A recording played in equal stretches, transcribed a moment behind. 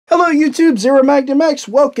Hello YouTube, ZeroMagnumX.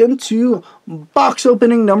 Welcome to box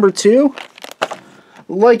opening number 2.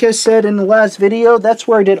 Like I said in the last video, that's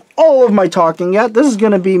where I did all of my talking at. This is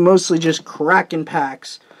going to be mostly just cracking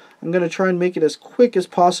packs. I'm going to try and make it as quick as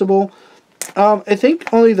possible. I think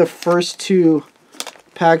only the first 2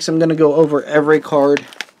 packs I'm going to go over every card.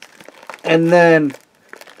 And then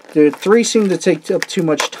the 3 seem to take up too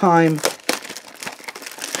much time.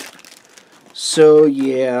 So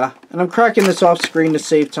yeah, and I'm cracking this off screen to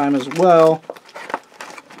save time as well,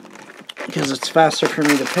 because it's faster for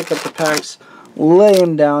me to pick up the packs, lay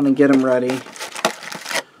them down, and get them ready.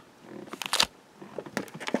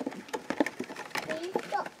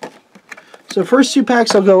 So first 2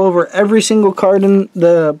 packs I'll go over every single card in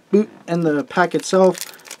the boot and the pack itself,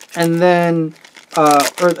 and then,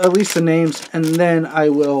 or at least the names, and then I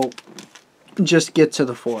will just get to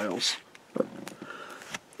the foils.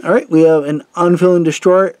 Alright, we have an Unfeeling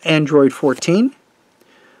Destroyer, Android 14,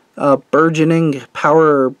 Burgeoning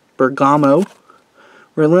Power Bergamo,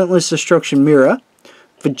 Relentless Destruction Mira,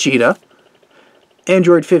 Vegeta,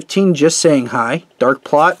 Android 15, Just Saying Hi, Dark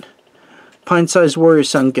Plot, Pint-Sized Warrior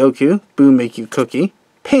Son Goku, Boo Make You Cookie,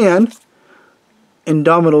 Pan,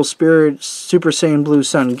 Indomitable Spirit Super Saiyan Blue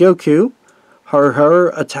Son Goku, Har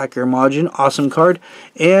Attacker Majin, awesome card,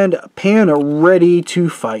 and Pan Ready to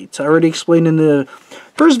Fight. I already explained in the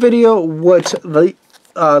first video what the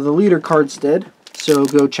leader cards did, so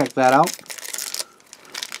go check that out.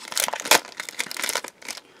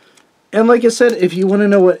 And like I said, if you want to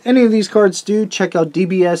know what any of these cards do, check out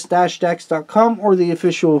dbs-decks.com or the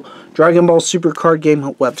official Dragon Ball Super card game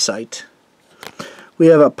website. We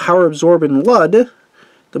have a Power Absorbing Lud,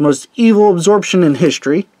 the most evil absorption in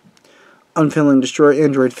history. Unfeeling Destroyer,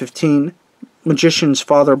 Android 15, Magician's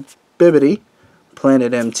Father Bibbidi,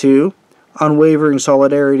 Planet M2, Unwavering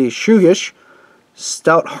Solidarity Shugish,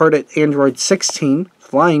 Stout-Hearted Android 16,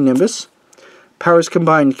 Flying Nimbus, Powers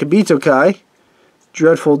Combined Kibito Kai,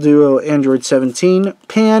 Dreadful Duo Android 17,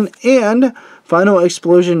 Pan, and Final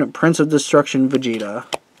Explosion Prince of Destruction Vegeta.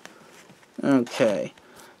 Okay.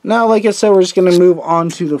 Now, like I said, we're just going to move on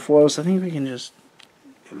to the foils. I think we can just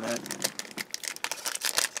do that.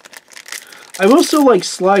 I will still like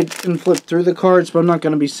slide and flip through the cards, but I'm not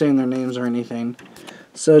going to be saying their names or anything.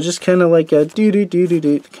 So just kind of like a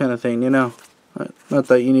do-do-do-do-do kind of thing, you know. Not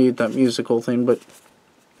that you need that musical thing, but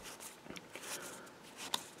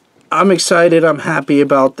I'm excited. I'm happy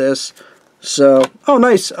about this. So, oh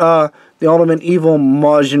nice. The Ultimate Evil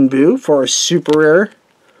Majin Buu for a super rare.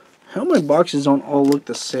 How my boxes don't all look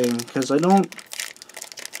the same, because I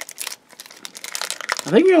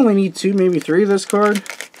think I only need 2, maybe 3 of this card.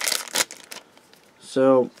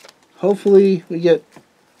 So, hopefully we get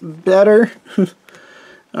better.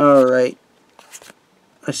 Alright.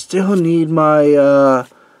 I still need my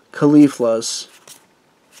Cauliflas.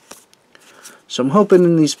 So I'm hoping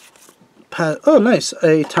in these... Oh, nice.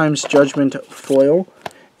 A Time's Judgment foil.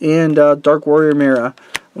 And Dark Warrior Mira.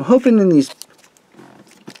 I'm hoping in these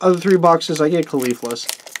other 3 boxes I get Cauliflas.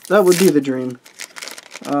 That would be the dream.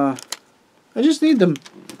 I just need them.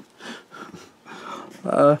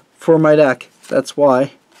 For my deck. That's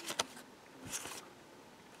why.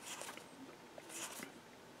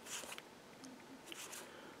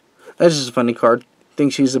 That's just a funny card.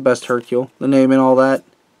 Thinks he's the best Hercule. The name and all that.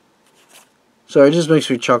 So it just makes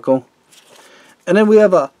me chuckle. And then we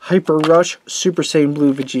have a Hyper Rush Super Saiyan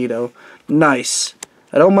Blue Vegito. Nice.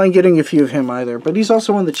 I don't mind getting a few of him either. But he's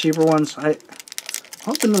also one of the cheaper ones. I'm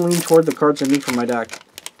hoping to lean toward the cards I need for my deck.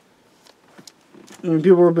 I mean,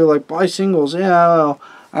 people will be like, buy singles. Yeah, well,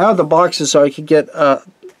 I have the boxes so I could get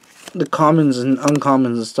the commons and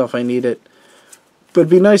uncommons and stuff I needed. But it'd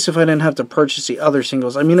be nice if I didn't have to purchase the other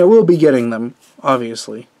singles. I mean, I will be getting them,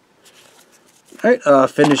 obviously. Alright,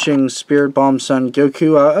 finishing Spirit Bomb Son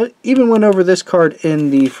Goku. I even went over this card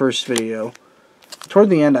in the first video. Toward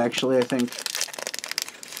the end, actually, I think.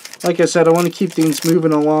 Like I said, I want to keep things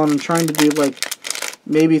moving along. I'm trying to do, like,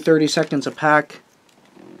 maybe 30 seconds a pack.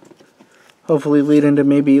 Hopefully lead into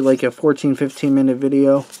maybe like a 14-15 minute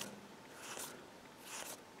video.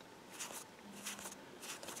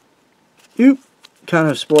 Oop, kind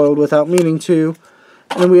of spoiled without meaning to.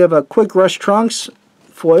 And then we have a Quick Rush Trunks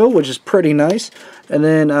foil, which is pretty nice. And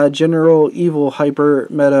then General Evil Hyper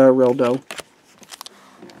Meta Reldo.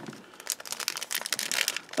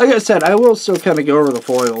 Like I said, I will still kind of go over the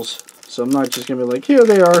foils. So I'm not just going to be like, here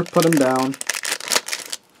they are, put them down.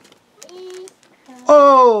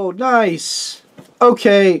 Oh, nice.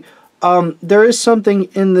 Okay, there is something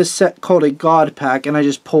in this set called a God Pack, and I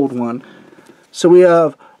just pulled one. So we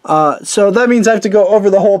have, so that means I have to go over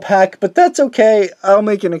the whole pack, but that's okay. I'll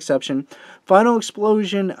make an exception. Final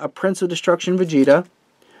Explosion, a Prince of Destruction Vegeta.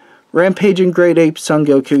 Rampaging Great Ape Son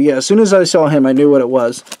Goku. Yeah, as soon as I saw him, I knew what it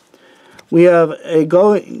was. We have a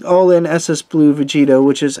Going All-In SS Blue Vegeta,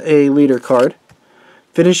 which is a leader card.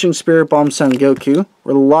 Finishing Spirit Bomb Son Goku.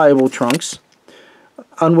 Reliable Trunks.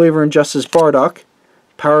 Unwavering Justice Bardock.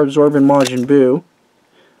 Power Absorbing Majin Buu.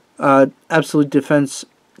 Absolute Defense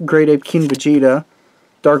Great Ape King Vegeta.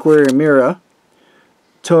 Dark Warrior Mira.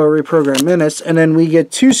 Toa Reprogram Menace. And then we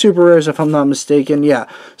get 2 super rares if I'm not mistaken. Yeah,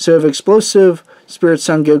 so we have Explosive Spirit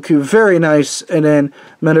Son Goku. Very nice. And then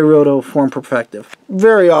Metaroto Form Perfective.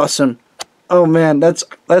 Very awesome. Oh man, that's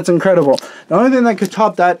incredible. The only thing that could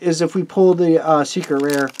top that is if we pull the secret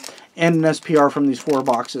rare and an SPR from these 4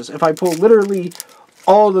 boxes. If I pull literally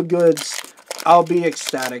all the goods, I'll be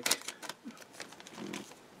ecstatic.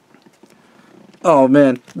 Oh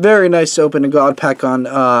man, very nice to open a God Pack on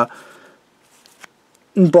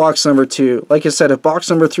box number 2. Like I said, if box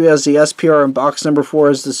number 3 has the SPR and box number 4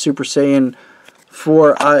 has the Super Saiyan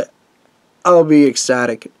 4, I'll be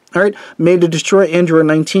ecstatic. Alright, Made to Destroy Android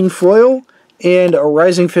 19 foil. And a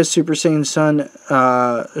Rising Fist Super Saiyan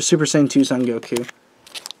Super Saiyan 2 Son Goku.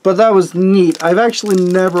 But that was neat. I've actually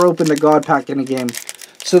never opened a God Pack in a game.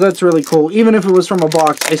 So that's really cool. Even if it was from a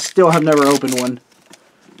box, I still have never opened one.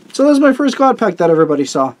 So that was my first God Pack that everybody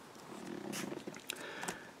saw.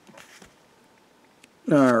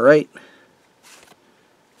 Alright.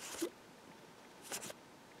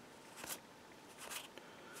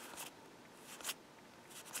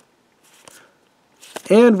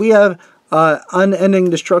 And we have Unending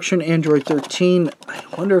Destruction Android 13. I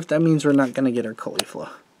wonder if that means we're not going to get our Caulifla.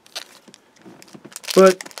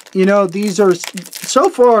 But, you know, these are... So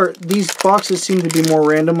far, these boxes seem to be more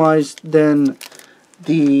randomized than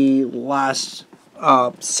the last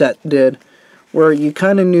set did. Where you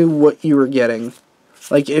kind of knew what you were getting.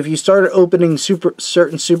 Like, if you started opening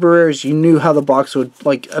certain super rares, you knew how the box would,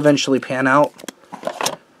 like, eventually pan out.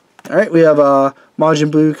 Alright, we have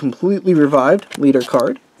Majin Buu Completely Revived, leader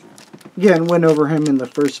card. Again, went over him in the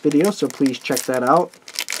first video, so please check that out.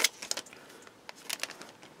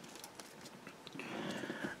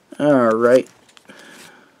 Alright.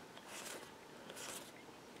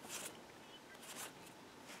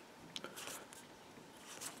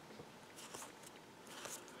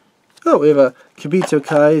 Oh, we have a Kibito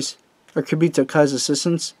Kai's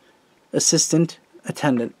assistant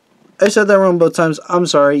attendant. I said that wrong both times. I'm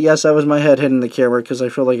sorry. Yes, that was my head hitting the camera because I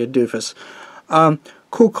feel like a doofus.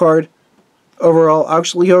 Cool card. Overall, I'll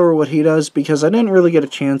actually go over what he does because I didn't really get a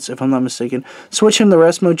chance, if I'm not mistaken. Switch in the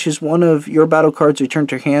rest mode, choose one of your battle cards, return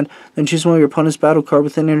to your hand, then choose one of your opponent's battle card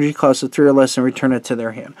with an energy cost of 3 or less and return it to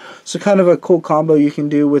their hand. So kind of a cool combo you can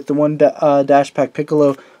do with the one Dash Pack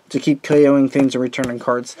Piccolo to keep KOing things and returning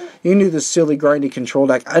cards. You can do this silly grindy control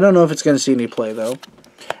deck. I don't know if it's going to see any play though.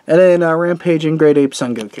 And then Rampaging Great Ape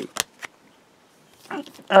Son Goku.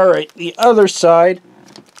 Alright, the other side.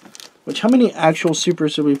 Which, how many actual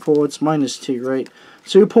supers did we pull? It's -2, right?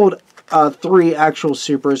 So we pulled 3 actual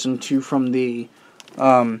supers and 2 from the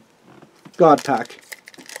God Pack.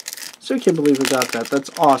 So I can't believe we got that. That's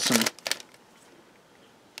awesome.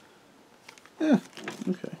 Yeah,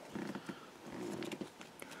 okay.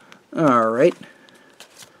 Alright.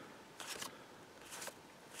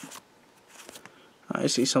 I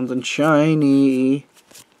see something shiny.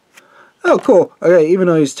 Oh, cool. Okay, even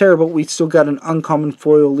though he's terrible, we still got an uncommon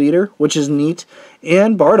foil leader, which is neat,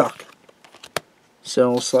 and Bardock.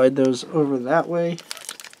 So we'll slide those over that way.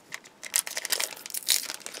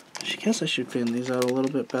 I guess I should fan these out a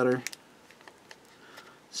little bit better.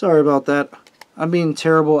 Sorry about that. I'm being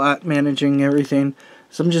terrible at managing everything,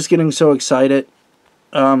 so I'm just getting so excited.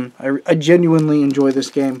 I genuinely enjoy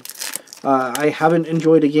this game. I haven't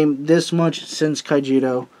enjoyed a game this much since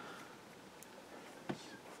Kaijito.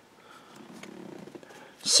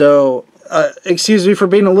 So, excuse me for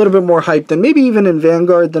being a little bit more hyped than maybe even in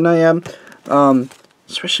Vanguard than I am.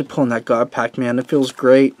 Especially pulling that God Pack, man. It feels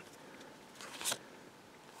great.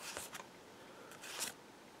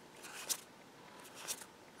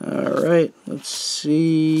 Alright, let's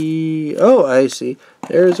see. Oh, I see.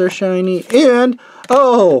 There's our shiny. And,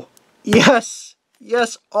 oh, yes.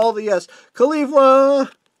 Yes, all the yes.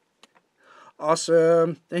 Caulifla!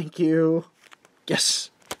 Awesome. Thank you.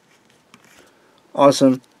 Yes.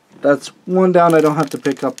 Awesome. That's one down I don't have to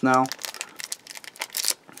pick up now.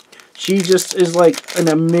 She just is like an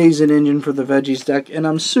amazing engine for the Veggies deck, and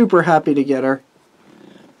I'm super happy to get her.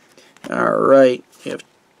 Alright. We have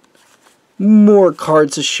more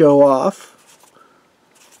cards to show off.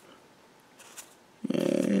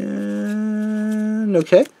 And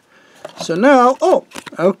okay. So now, oh,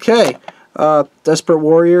 okay. Desperate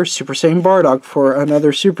Warrior, Super Saiyan Bardock for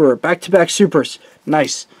another super. Back-to-back supers.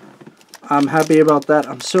 Nice. I'm happy about that.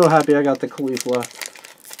 I'm so happy I got the Caulifla.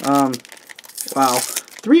 Wow.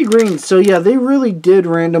 3 greens. So yeah, they really did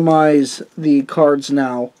randomize the cards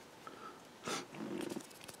now.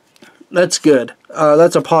 That's good.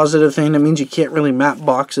 That's a positive thing. That means you can't really map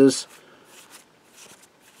boxes.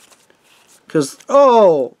 Because,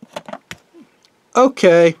 oh!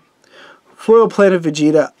 Okay. Foil Planet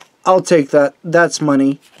Vegeta. I'll take that. That's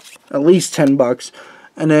money. At least 10 bucks.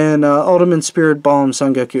 And then Ultimate Spirit Bomb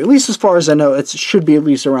Son Goku. At least as far as I know, it should be at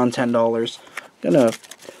least around $10. Gonna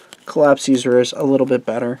collapse these rares a little bit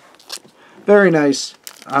better. Very nice.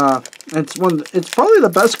 It's probably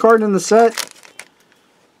the best card in the set,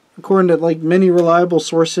 according to like many reliable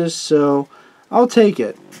sources. So I'll take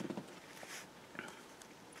it.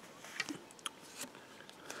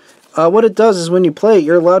 What it does is when you play it,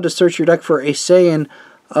 you're allowed to search your deck for a Saiyan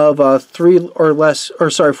of 4 or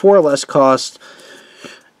less cost.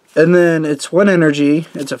 And then it's 1 energy.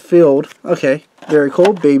 It's a field. Okay, very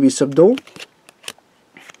cool. Baby Subdual.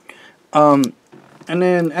 And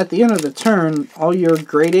then at the end of the turn, all your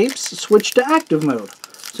Great Apes switch to active mode.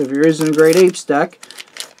 So if you're using a Great Apes deck,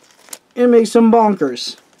 it makes them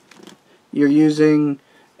bonkers. You're using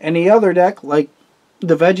any other deck, like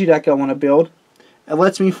the Veggie deck I want to build, it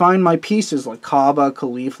lets me find my pieces like Kaba,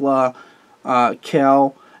 Caulifla,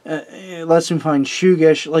 Kel. It lets me find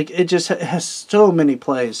Shugish. Like, it just has so many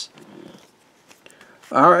plays.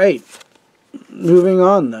 Alright. Moving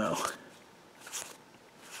on, though.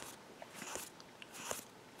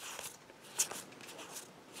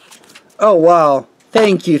 Oh, wow.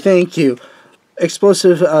 Thank you, thank you.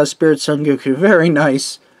 Explosive Spirit Son Goku. Very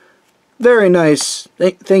nice. Very nice.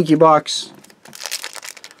 Thank you, box.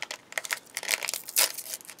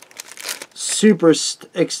 Super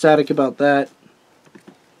ecstatic about that.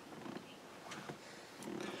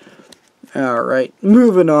 Alright,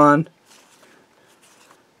 moving on.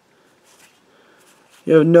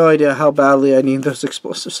 You have no idea how badly I need those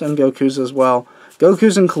explosive Son Gokus as well.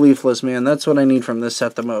 Gokus and Cauliflas, man. That's what I need from this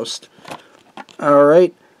set the most.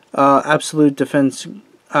 Alright. Absolute Defense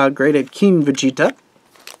Graded King Vegeta.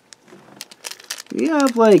 We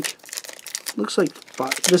have like, looks like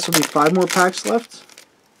this will be 5 more packs left.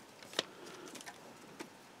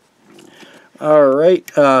 Alright.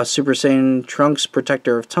 Super Saiyan Trunks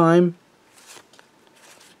Protector of Time.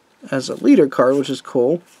 As a leader card, which is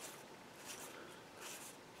cool.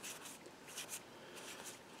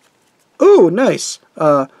 Ooh, nice.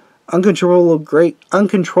 Uncontrollable Great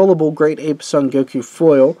Ape Son Goku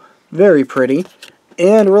foil. Very pretty.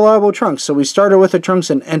 And Reliable Trunks. So we started with a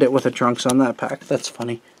Trunks and end it with a Trunks on that pack. That's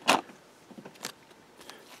funny.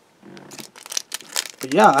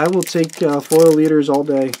 But yeah, I will take foil leaders all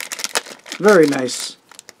day. Very nice.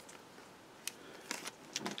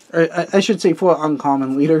 I should say foil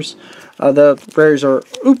uncommon leaders. The rares are,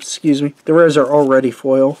 oops, excuse me. The rares are already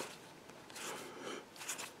foil.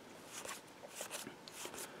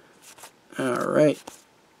 Alright.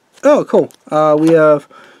 Oh, cool. We have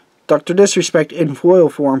Dr. Disrespect in foil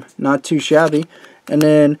form. Not too shabby. And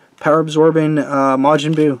then Power Absorbing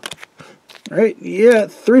Majin Buu. Alright, yeah,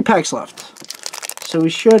 3 packs left. So we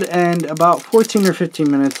should end about 14 or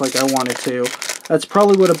 15 minutes like I wanted to. That's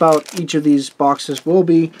probably what about each of these boxes will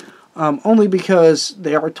be. Only because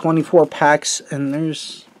they are 24 packs and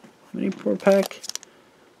there's, how many per pack?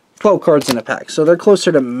 12 cards in a pack. So they're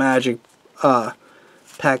closer to Magic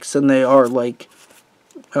packs than they are like,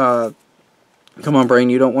 come on brain,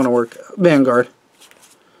 you don't want to work. Vanguard.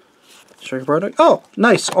 Striker product. Oh,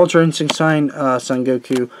 nice. Ultra Instinct Sign Son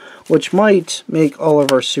Goku, which might make all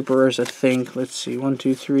of our super rares, I think. Let's see. 1,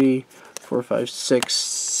 2, 3, 4, 5, 6,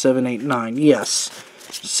 7, 8, 9. Yes.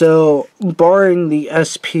 So, barring the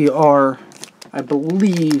SPR, I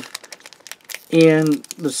believe, and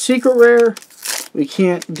the secret rare, we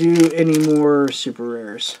can't do any more super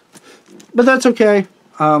rares. But that's okay.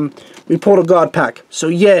 We pulled a God pack, so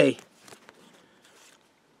yay.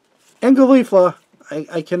 And Caulifla.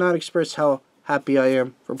 I cannot express how happy I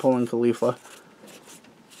am for pulling Caulifla.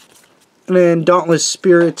 And then Dauntless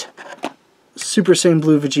Spirit, Super Saiyan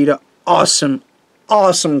Blue Vegeta. Awesome,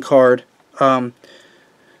 awesome card.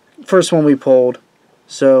 First one we pulled.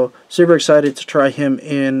 So, super excited to try him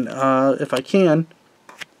in, if I can,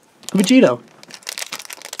 Vegito.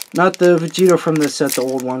 Not the Vegito from this set, the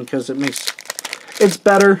old one, because it's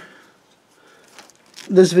better.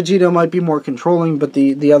 This Vegito might be more controlling, but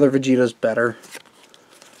the other Vegito's better.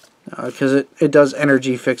 Because it does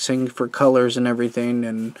energy fixing for colors and everything,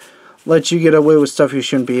 and lets you get away with stuff you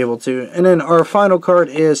shouldn't be able to. And then our final card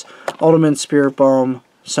is Ultimate Spirit Bomb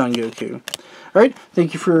Son Goku. Alright,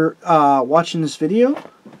 thank you for watching this video.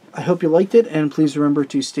 I hope you liked it, and please remember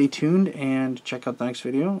to stay tuned and check out the next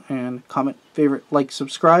video, and comment, favorite, like,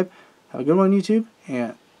 subscribe. Have a good one, YouTube,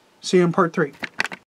 and see you in part 3.